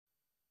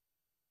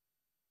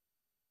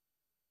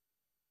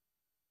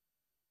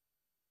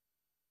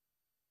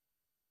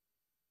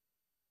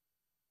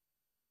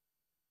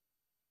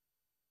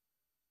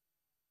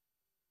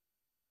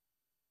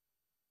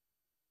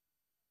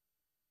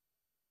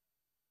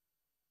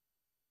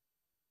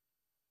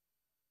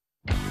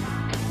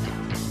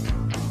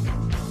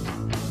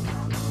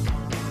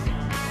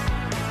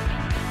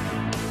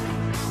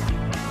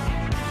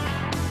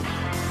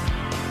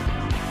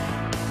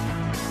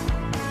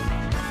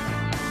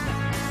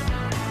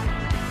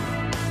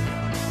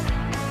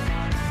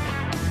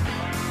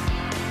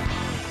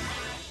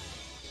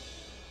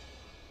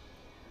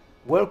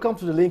Welcome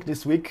to the link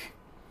this week.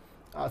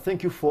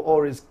 Thank you for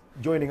always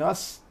joining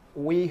us.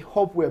 We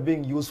hope we are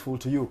being useful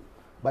to you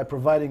by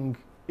providing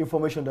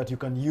information that you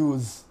can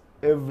use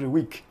every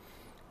week.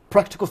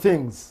 Practical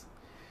things.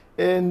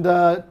 And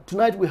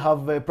tonight we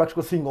have a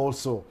practical thing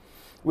also.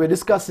 We're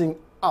discussing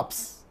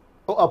apps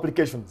or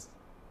applications.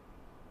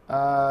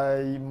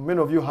 Many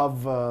of you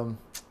have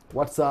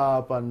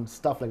WhatsApp and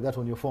stuff like that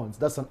on your phones.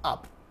 That's an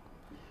app.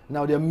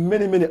 Now, there are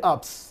many, many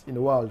apps in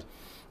the world,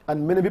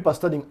 and many people are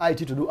studying IT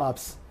to do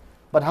apps.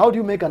 But how do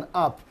you make an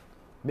app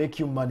make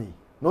you money?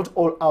 Not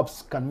all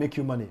apps can make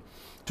you money.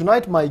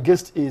 Tonight, my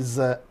guest is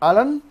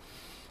Allan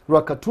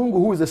Rwakatungu,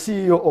 who is the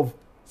CEO of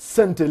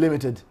Xente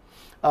Limited.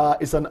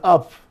 It's an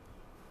app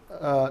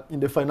in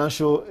the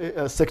financial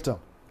sector.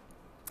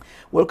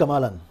 Welcome,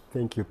 Allan.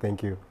 Thank you,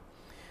 thank you.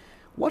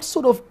 What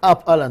sort of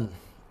app, Allan?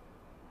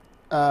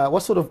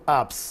 What sort of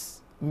apps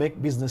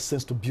make business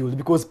sense to build?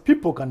 Because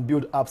people can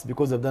build apps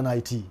because they've done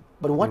IT.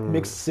 But what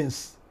makes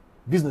sense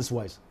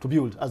business-wise to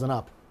build as an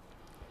app?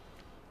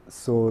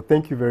 So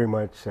thank you very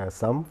much,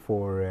 Sam,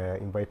 for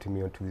inviting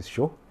me onto this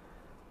show.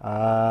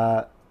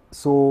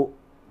 So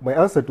my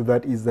answer to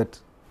that is that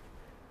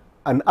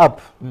an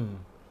app,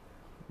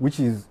 which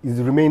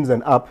remains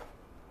an app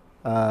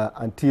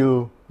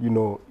until, in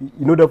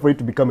order for it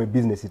to become a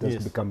business, it has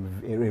to become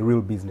a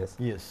real business.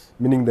 Yes.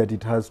 Meaning that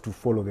it has to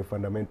follow the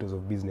fundamentals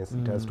of business.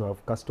 It has to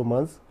have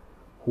customers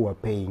who are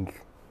paying,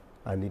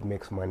 and it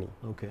makes money.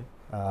 Okay.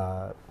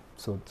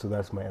 So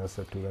that's my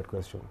answer to that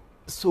question.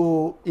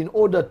 So in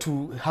order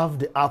to have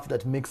the app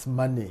that makes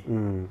money,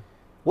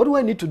 what do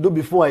I need to do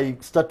before I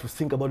start to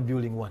think about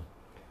building one?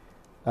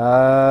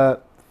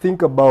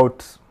 Think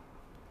about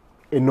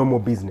a normal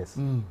business,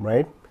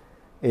 right?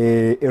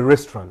 A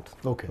restaurant,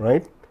 okay,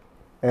 right?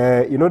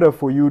 In order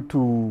for you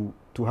to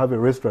have a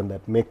restaurant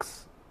that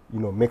makes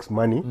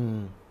money,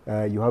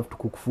 you have to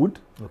cook food.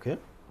 Okay.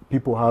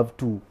 People have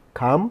to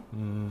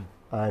come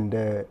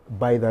and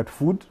buy that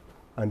food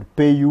and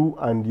pay you,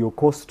 and your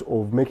cost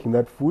of making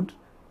that food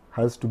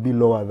has to be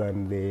lower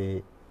than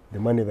the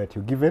money that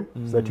you're given,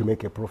 so that you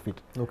make a profit.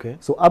 Okay.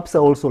 So apps are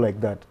also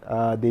like that.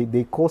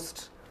 They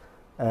cost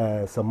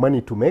some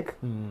money to make,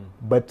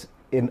 but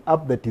an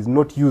app that is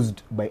not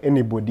used by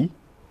anybody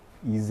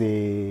is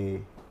a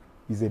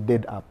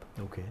dead app.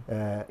 Okay.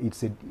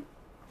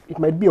 It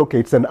might be okay.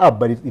 It's an app,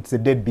 but it's a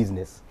dead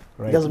business.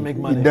 Right? It doesn't make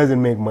money. It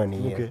doesn't make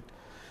money. Okay.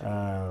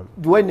 Yeah.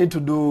 Do I need to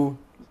do?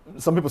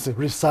 Some people say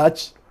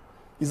research.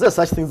 Is there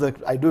such things that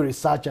I do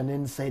research and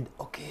then said,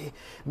 okay,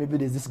 maybe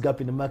there's this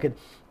gap in the market?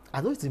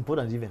 I know it's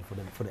important even for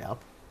the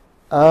app.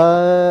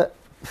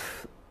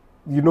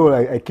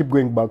 I keep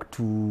going back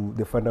to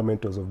the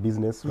fundamentals of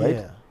business, right?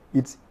 Yeah.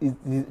 It's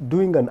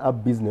doing an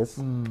app business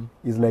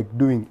is like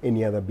doing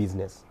any other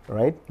business,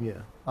 right?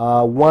 Yeah.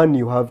 One,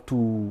 you have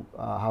to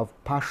have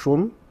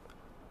passion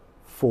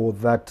for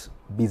that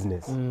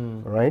business,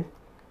 right?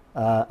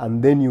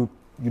 And then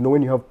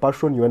when you have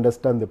passion, you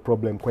understand the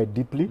problem quite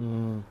deeply.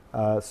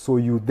 So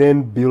you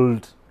then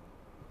build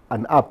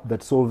an app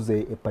that solves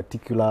a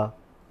particular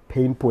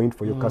pain point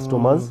for your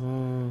customers,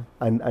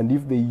 and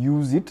if they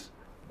use it,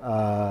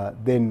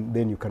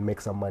 then you can make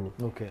some money.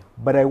 Okay.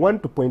 But I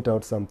want to point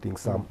out something,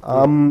 Sam.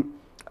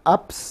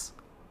 Apps,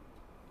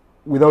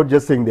 without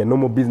just saying they're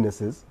normal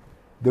businesses,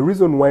 the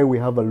reason why we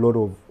have a lot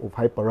of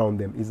hype around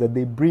them is that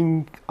they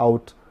bring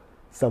out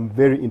some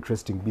very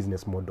interesting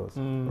business models,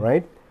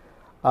 right?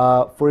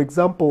 For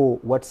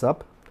example,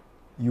 WhatsApp,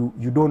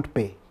 you don't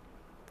pay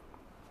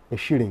a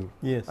shilling,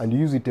 yes, and you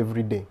use it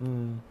every day.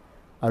 And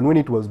when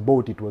it was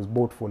bought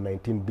for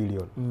 19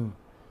 billion.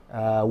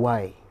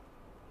 Why?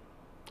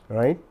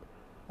 Right?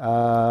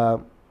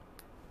 The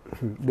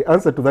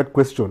answer to that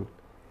question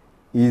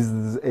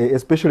is,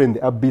 especially in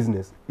the app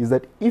business, is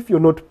that if you're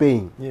not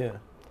paying,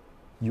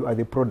 you are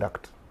the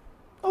product.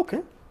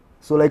 Okay.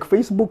 So like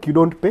Facebook, you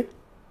don't pay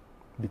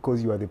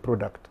because you are the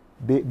product.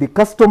 The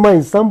customer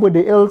is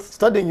somebody else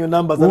studying your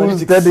numbers,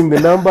 who's studying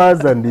the numbers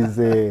and is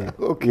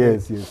okay.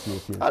 Yes.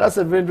 That's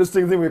a very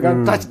interesting thing we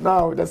can touch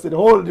now. That's a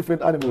whole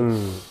different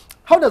animal.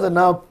 How does an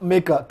app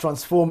maker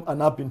transform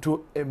an app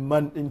into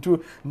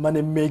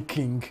money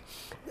making?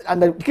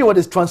 And the keyword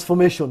is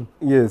transformation.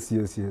 Yes.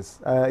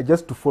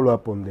 Just to follow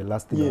up on the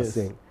last thing I was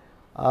saying.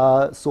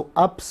 So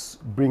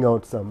apps bring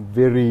out some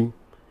very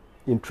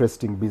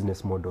interesting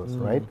business models,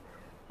 right?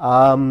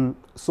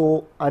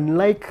 So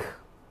unlike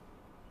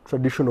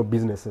traditional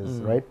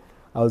businesses, right?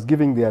 I was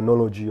giving the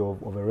analogy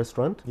of a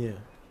restaurant. Yeah.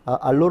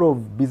 A lot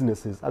of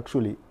businesses,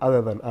 actually,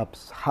 other than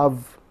apps,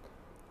 have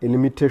a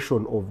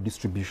limitation of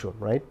distribution,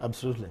 right?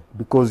 Absolutely.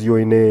 Because you're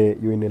in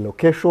a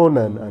location,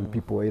 and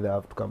people either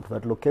have to come to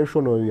that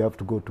location or you have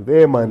to go to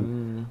them,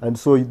 and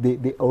so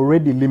they're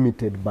already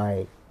limited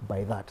by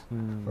that,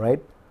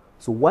 right?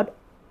 So what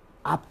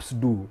apps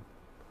do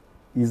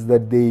is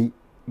that they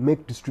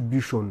make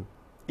distribution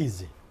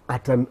easy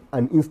at an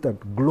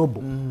instant,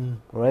 global,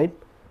 right?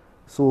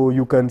 So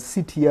you can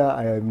sit here.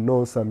 I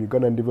know some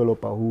Ugandan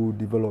developer who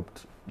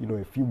developed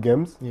a few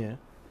games,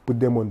 put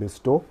them on the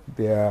store.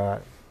 They are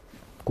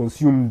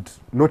consumed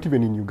not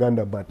even in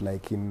Uganda, but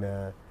like in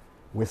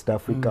West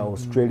Africa,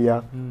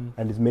 Australia,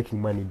 and is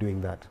making money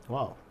doing that.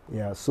 Wow.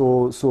 Yeah,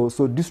 so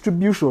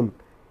distribution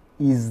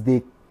is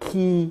the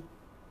key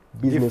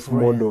business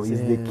model,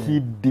 is the key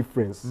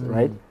difference,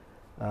 right,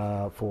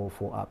 for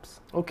apps.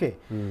 Okay.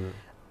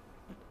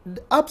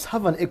 The apps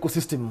have an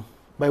ecosystem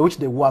by which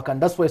they work,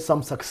 and that's why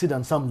some succeed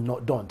and some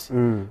don't.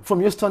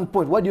 From your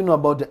standpoint, what do you know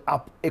about the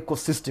app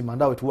ecosystem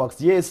and how it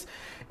works? Yes,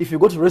 if you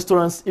go to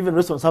restaurants, even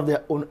restaurants have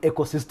their own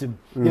ecosystem.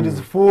 There is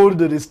food,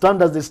 there is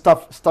standards, there's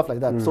stuff like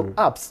that. So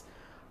apps,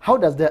 how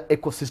does their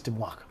ecosystem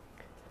work?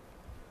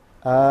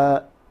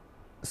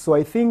 So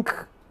I think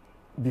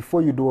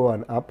before you do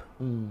an app,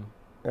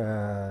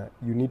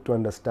 you need to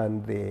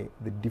understand the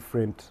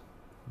different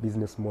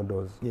business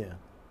models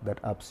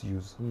that apps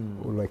use,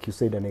 or like you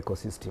said, an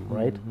ecosystem,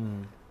 right?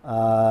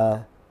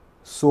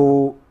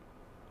 So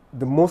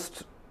the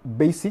most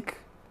basic,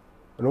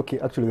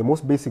 actually the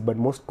most basic but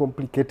most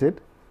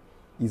complicated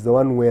is the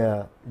one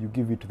where you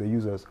give it to the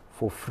users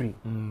for free,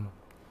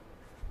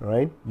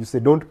 right? You say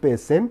don't pay a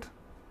cent,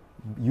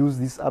 use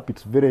this app,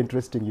 it's very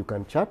interesting, you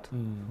can chat,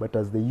 but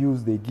as they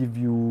use, they give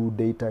you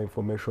data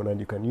information, and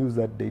you can use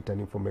that data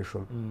and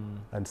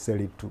information and sell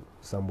it to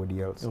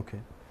somebody else. Okay.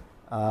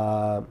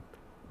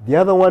 The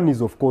other one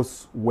is, of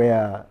course,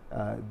 where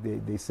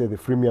they say the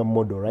freemium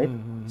model, right?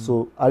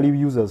 So early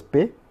users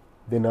pay,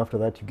 then after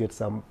that you get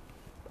some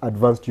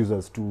advanced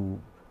users to,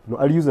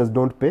 early users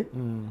don't pay,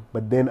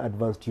 but then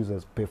advanced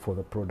users pay for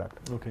the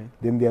product. Okay.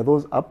 Then there are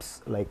those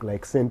apps like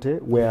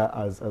Xente, where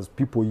as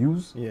people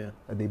use,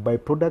 they buy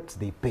products,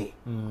 they pay,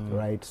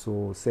 right?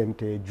 So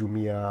Xente,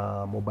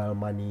 Jumia, Mobile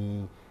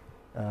Money,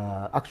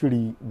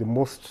 actually the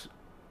most,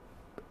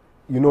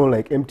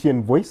 like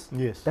MTN Voice,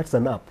 that's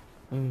an app.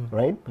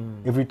 Right?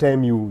 Every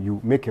time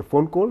you make a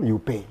phone call, you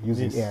pay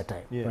using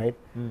airtime, right?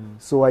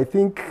 So I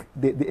think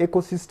the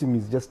ecosystem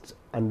is just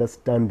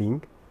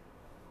understanding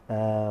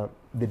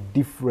the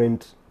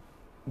different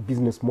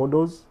business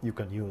models you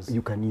can use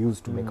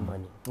to make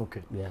money.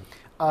 Okay. Yeah.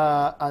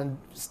 And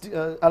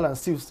Allan,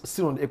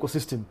 still on the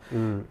ecosystem.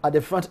 At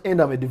the front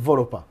end, I'm a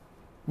developer.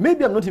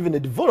 Maybe I'm not even a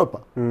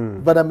developer,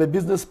 but I'm a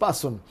business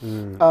person.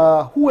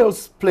 Who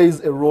else plays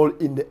a role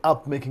in the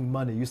app making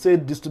money? You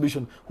said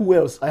distribution. Who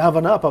else? I have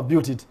an app, I've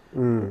built it.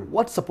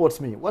 What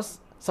supports me? What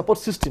support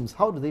systems?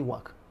 How do they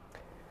work?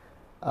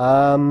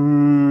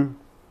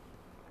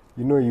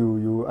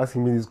 You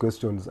asking me these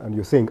questions and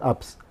you're saying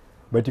apps,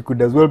 but you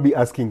could as well be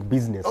asking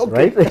business,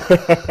 right?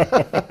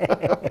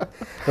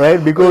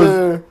 Right?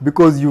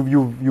 Because you've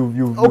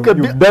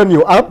done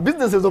your app.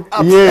 Businesses of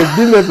apps. Yes,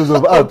 businesses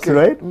of apps,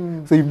 right?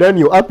 So you've done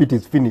your app, it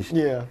is finished.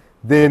 Yeah.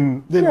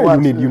 Then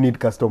you need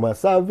customer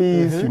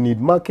service, you need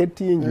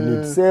marketing, you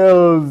need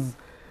sales,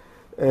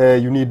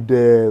 you need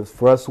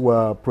for us who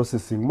are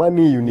processing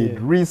money, you need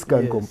risk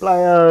and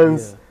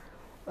compliance,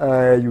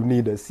 you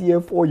need a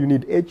CFO, you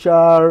need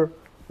HR,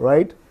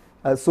 right?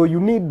 So you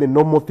need the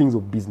normal things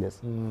of business.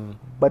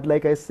 But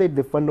like I said,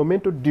 the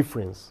fundamental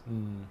difference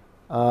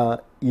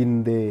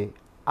in the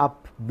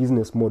app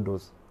business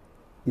models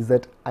is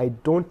that I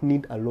don't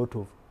need a lot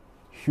of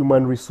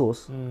human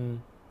resource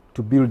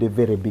to build a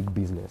very big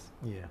business.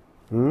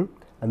 And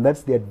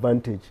that's the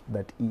advantage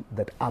that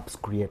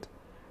apps create.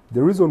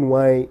 The reason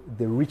why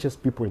the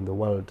richest people in the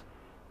world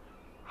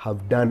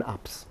have done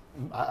apps.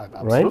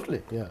 Absolutely,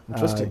 right? Yeah.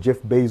 Interesting. Jeff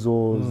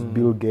Bezos,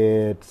 Bill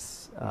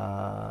Gates,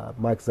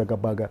 Mark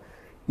Zuckerberg,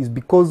 is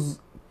because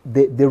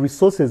the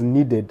resources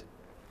needed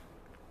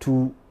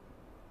to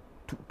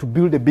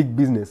build a big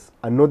business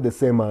are not the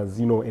same as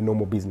a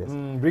normal business.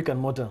 Brick and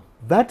mortar.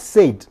 That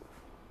said,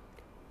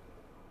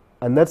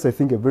 and that's I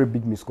think a very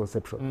big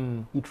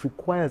misconception, it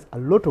requires a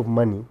lot of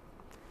money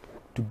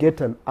to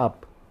get an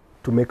app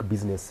to make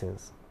business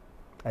sense.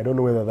 I don't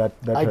know whether that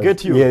I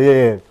get you.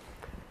 Yeah.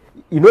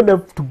 In order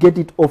to get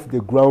it off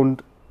the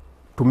ground,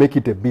 to make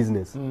it a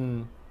business,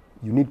 you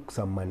need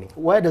some money.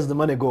 Where does the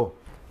money go?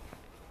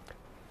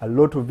 A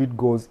lot of it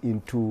goes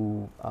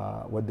into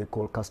what they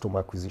call customer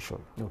acquisition.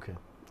 Okay.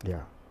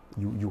 Yeah.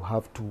 You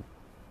have to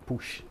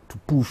push.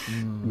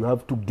 You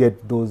have to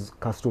get those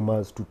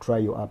customers to try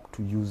your app,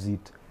 to use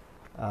it.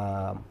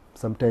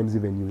 Sometimes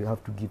even you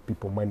have to give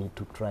people money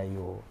to try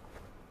your,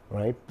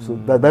 right? So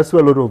that's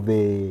where a lot of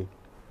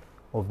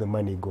the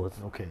money goes.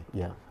 Okay.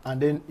 Yeah. And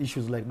then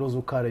issues like those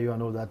who carry you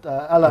and all that.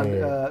 Allan,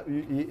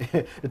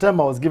 the time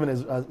I was given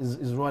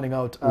is running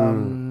out.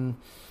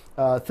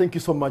 Thank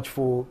you so much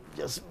for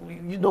just,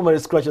 my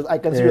scratches. I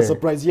can see you're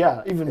surprised.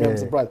 Yeah, even me, I'm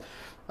surprised.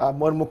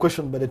 One more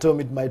question, but they tell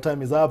me my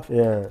time is up.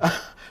 Yeah.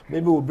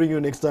 Maybe we'll bring you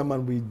next time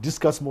and we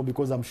discuss more,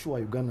 because I'm sure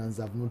Ugandans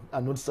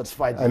are not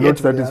satisfied. Are not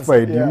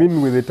satisfied. You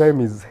mean with the time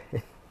is...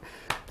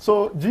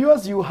 So,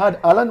 viewers, you had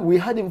Allan. We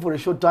had him for a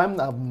short time.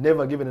 I've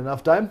never given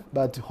enough time,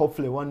 but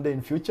hopefully one day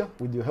in future,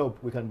 with your help,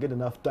 we can get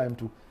enough time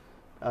to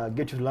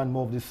get you to learn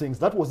more of these things.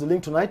 That was the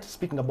link tonight,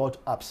 speaking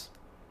about apps.